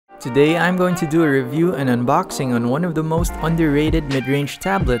Today I'm going to do a review and unboxing on one of the most underrated mid-range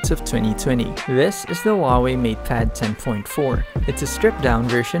tablets of 2020. This is the HUAWEI MatePad 10.4. It's a stripped-down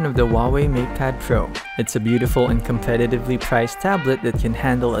version of the HUAWEI MatePad Pro. It's a beautiful and competitively priced tablet that can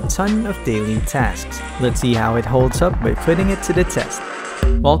handle a ton of daily tasks. Let's see how it holds up by putting it to the test.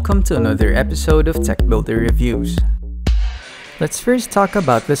 Welcome to another episode of Tech Builder Reviews. Let's first talk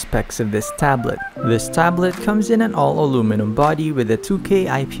about the specs of this tablet. This tablet comes in an all-aluminum body with a 2K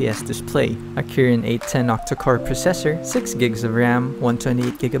IPS display, a KIRIN 810 octa-core processor, 6GB of RAM,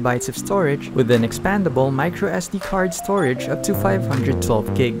 128GB of storage, with an expandable microSD card storage up to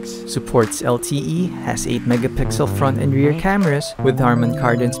 512GB. Supports LTE, has 8MP front and rear cameras, with HARMAN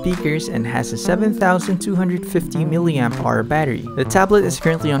KARDON speakers, and has a 7250 mAh battery. The tablet is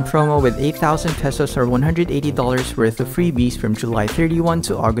currently on promo with 8,000 pesos or $180 worth of freebies from July 31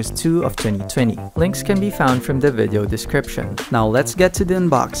 to August 2 of 2020. Links can be found from the video description. Now let's get to the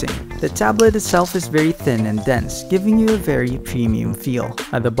unboxing. The tablet itself is very thin and dense, giving you a very premium feel.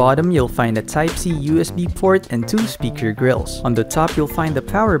 At the bottom, you'll find a Type-C USB port and 2 speaker grills. On the top, you'll find the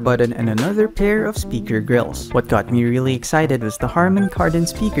power button and another pair of speaker grills. What got me really excited was the HARMAN KARDON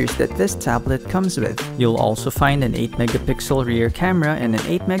speakers that this tablet comes with. You'll also find an 8MP rear camera and an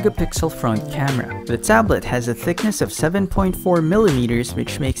 8MP front camera. The tablet has a thickness of 7.4mm,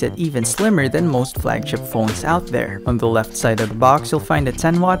 which makes it even slimmer than most flagship phones out there. On the left side of the box, you'll find a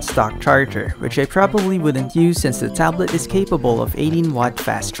 10W stock charger, which I probably wouldn't use since the tablet is capable of 18W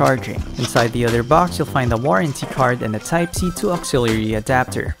fast charging. Inside the other box, you'll find a warranty card and a Type-C to auxiliary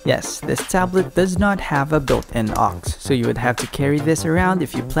adapter. Yes, this tablet does not have a built-in aux, so you would have to carry this around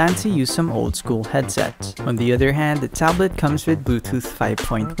if you plan to use some old-school headsets. On the other hand, the tablet comes with Bluetooth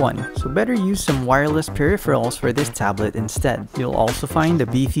 5.1, so better use some wireless peripherals for this tablet instead. You'll also find a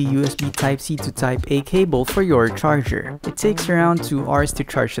beefy USB Type-C to Type-A cable for your charger. It takes around 2 hours to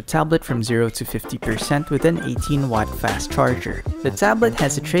charge the tablet from 0 to 50% with an 18W fast charger. The tablet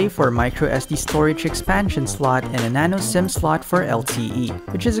has a tray for microSD storage expansion slot and a Nano Sim slot for LTE,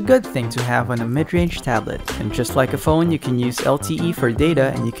 which is a good thing to have on a mid-range tablet. And just like a phone, you can use LTE for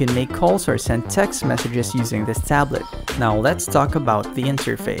data and you can make calls or send text messages using this tablet. Now let's talk about the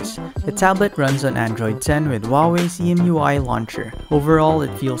interface. The tablet runs on Android 10 with HUAWEI's EMUI launcher. Overall,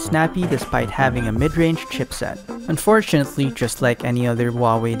 it feels snappy despite having a mid-range chipset. Unfortunately, just like any other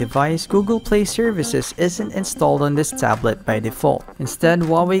HUAWEI device, Google Play services isn't installed on this tablet by default. Instead,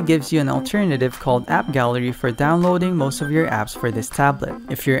 HUAWEI gives you an alternative called App Gallery for downloading most of your apps for this tablet.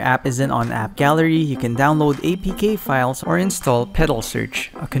 If your app isn't on App Gallery, you can download APK files or install Pedal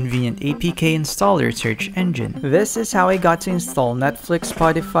Search, a convenient APK installer search engine. This is how I got to install Netflix,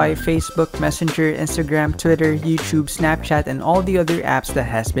 Spotify, Facebook, Messenger, Instagram, Twitter, YouTube, Snapchat, and all the other apps that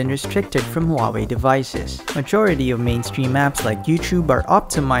has been restricted from HUAWEI devices. Majority of mainstream apps like YouTube are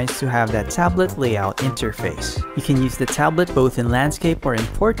optimized to have that tablet layout interface. You can use the tablet both in landscape or in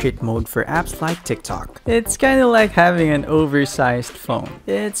portrait mode for apps like TikTok. It's kinda like having an oversized phone.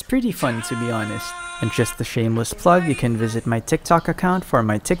 It's pretty fun, to be honest. And just a shameless plug, you can visit my TikTok account for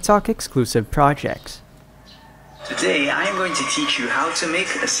my TikTok exclusive projects. Today, I am going to teach you how to make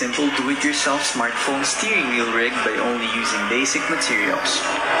a simple do-it-yourself smartphone steering wheel rig by only using basic materials.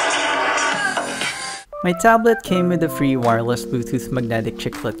 My tablet came with a free wireless Bluetooth magnetic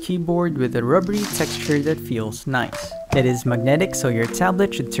chiclet keyboard with a rubbery texture that feels nice. It is magnetic, so your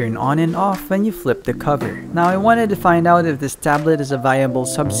tablet should turn on and off when you flip the cover. Now I wanted to find out if this tablet is a viable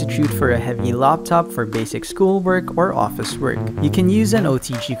substitute for a heavy laptop for basic schoolwork or office work. You can use an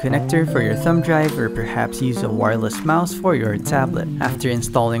OTG connector for your thumb drive or perhaps use a wireless mouse for your tablet. After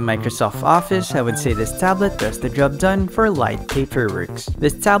installing Microsoft Office, I would say this tablet does the job done for light paperworks.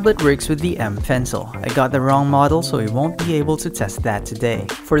 This tablet works with the M Pencil. I got the wrong model, so we won't be able to test that today.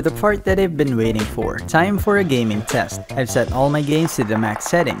 For the part that I've been waiting for, time for a gaming test. I've set all my games to the max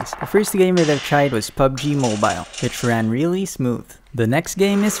settings. The first game that I've tried was PUBG Mobile, which ran really smooth. The next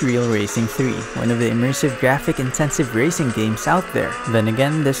game is Real Racing 3, one of the immersive graphic-intensive racing games out there. Then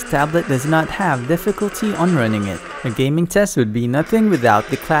again, this tablet does not have difficulty on running it. A gaming test would be nothing without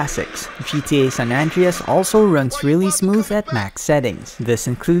the classics. GTA San Andreas also runs really smooth at max settings. This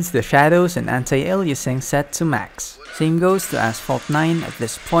includes the shadows and anti-aliasing set to max. Same goes to Asphalt 9. At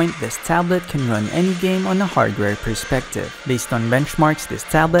this point, this tablet can run any game on a hardware perspective. Based on benchmarks, this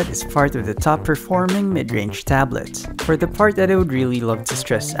tablet is part of the top performing mid-range tablets. For the part that I would really love to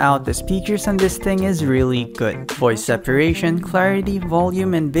stress out, the speakers on this thing is really good. Voice separation, clarity,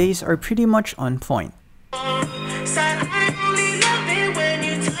 volume, and bass are pretty much on point.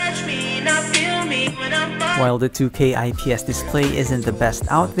 While the 2K IPS display isn't the best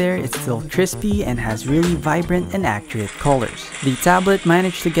out there, it's still crispy and has really vibrant and accurate colors. The tablet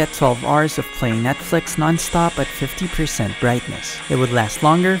managed to get 12 hours of playing Netflix non-stop at 50% brightness. It would last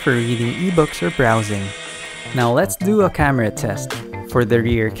longer for reading ebooks or browsing. Now let's do a camera test. For the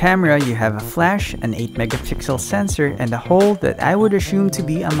rear camera, you have a flash, an 8-megapixel sensor, and a hole that I would assume to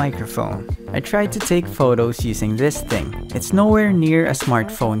be a microphone. I tried to take photos using this thing. It's nowhere near a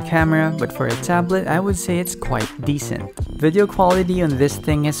smartphone camera, but for a tablet, I would say it's quite decent. Video quality on this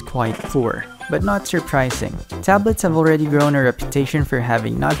thing is quite poor, but not surprising. Tablets have already grown a reputation for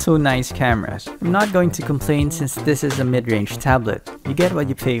having not so nice cameras. I'm not going to complain since this is a mid-range tablet. You get what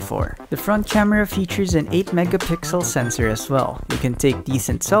you pay for. The front camera features an 8-megapixel sensor as well. You can take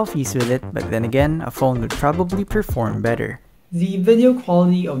decent selfies with it, but then again, a phone would probably perform better. The video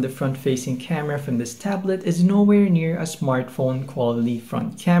quality of the front-facing camera from this tablet is nowhere near a smartphone quality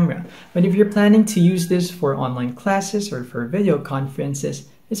front camera, but if you're planning to use this for online classes or for video conferences,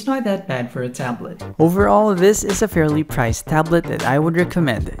 it's not that bad for a tablet. Overall, this is a fairly priced tablet that I would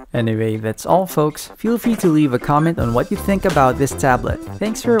recommend. Anyway, that's all folks. Feel free to leave a comment on what you think about this tablet.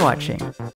 Thanks for watching.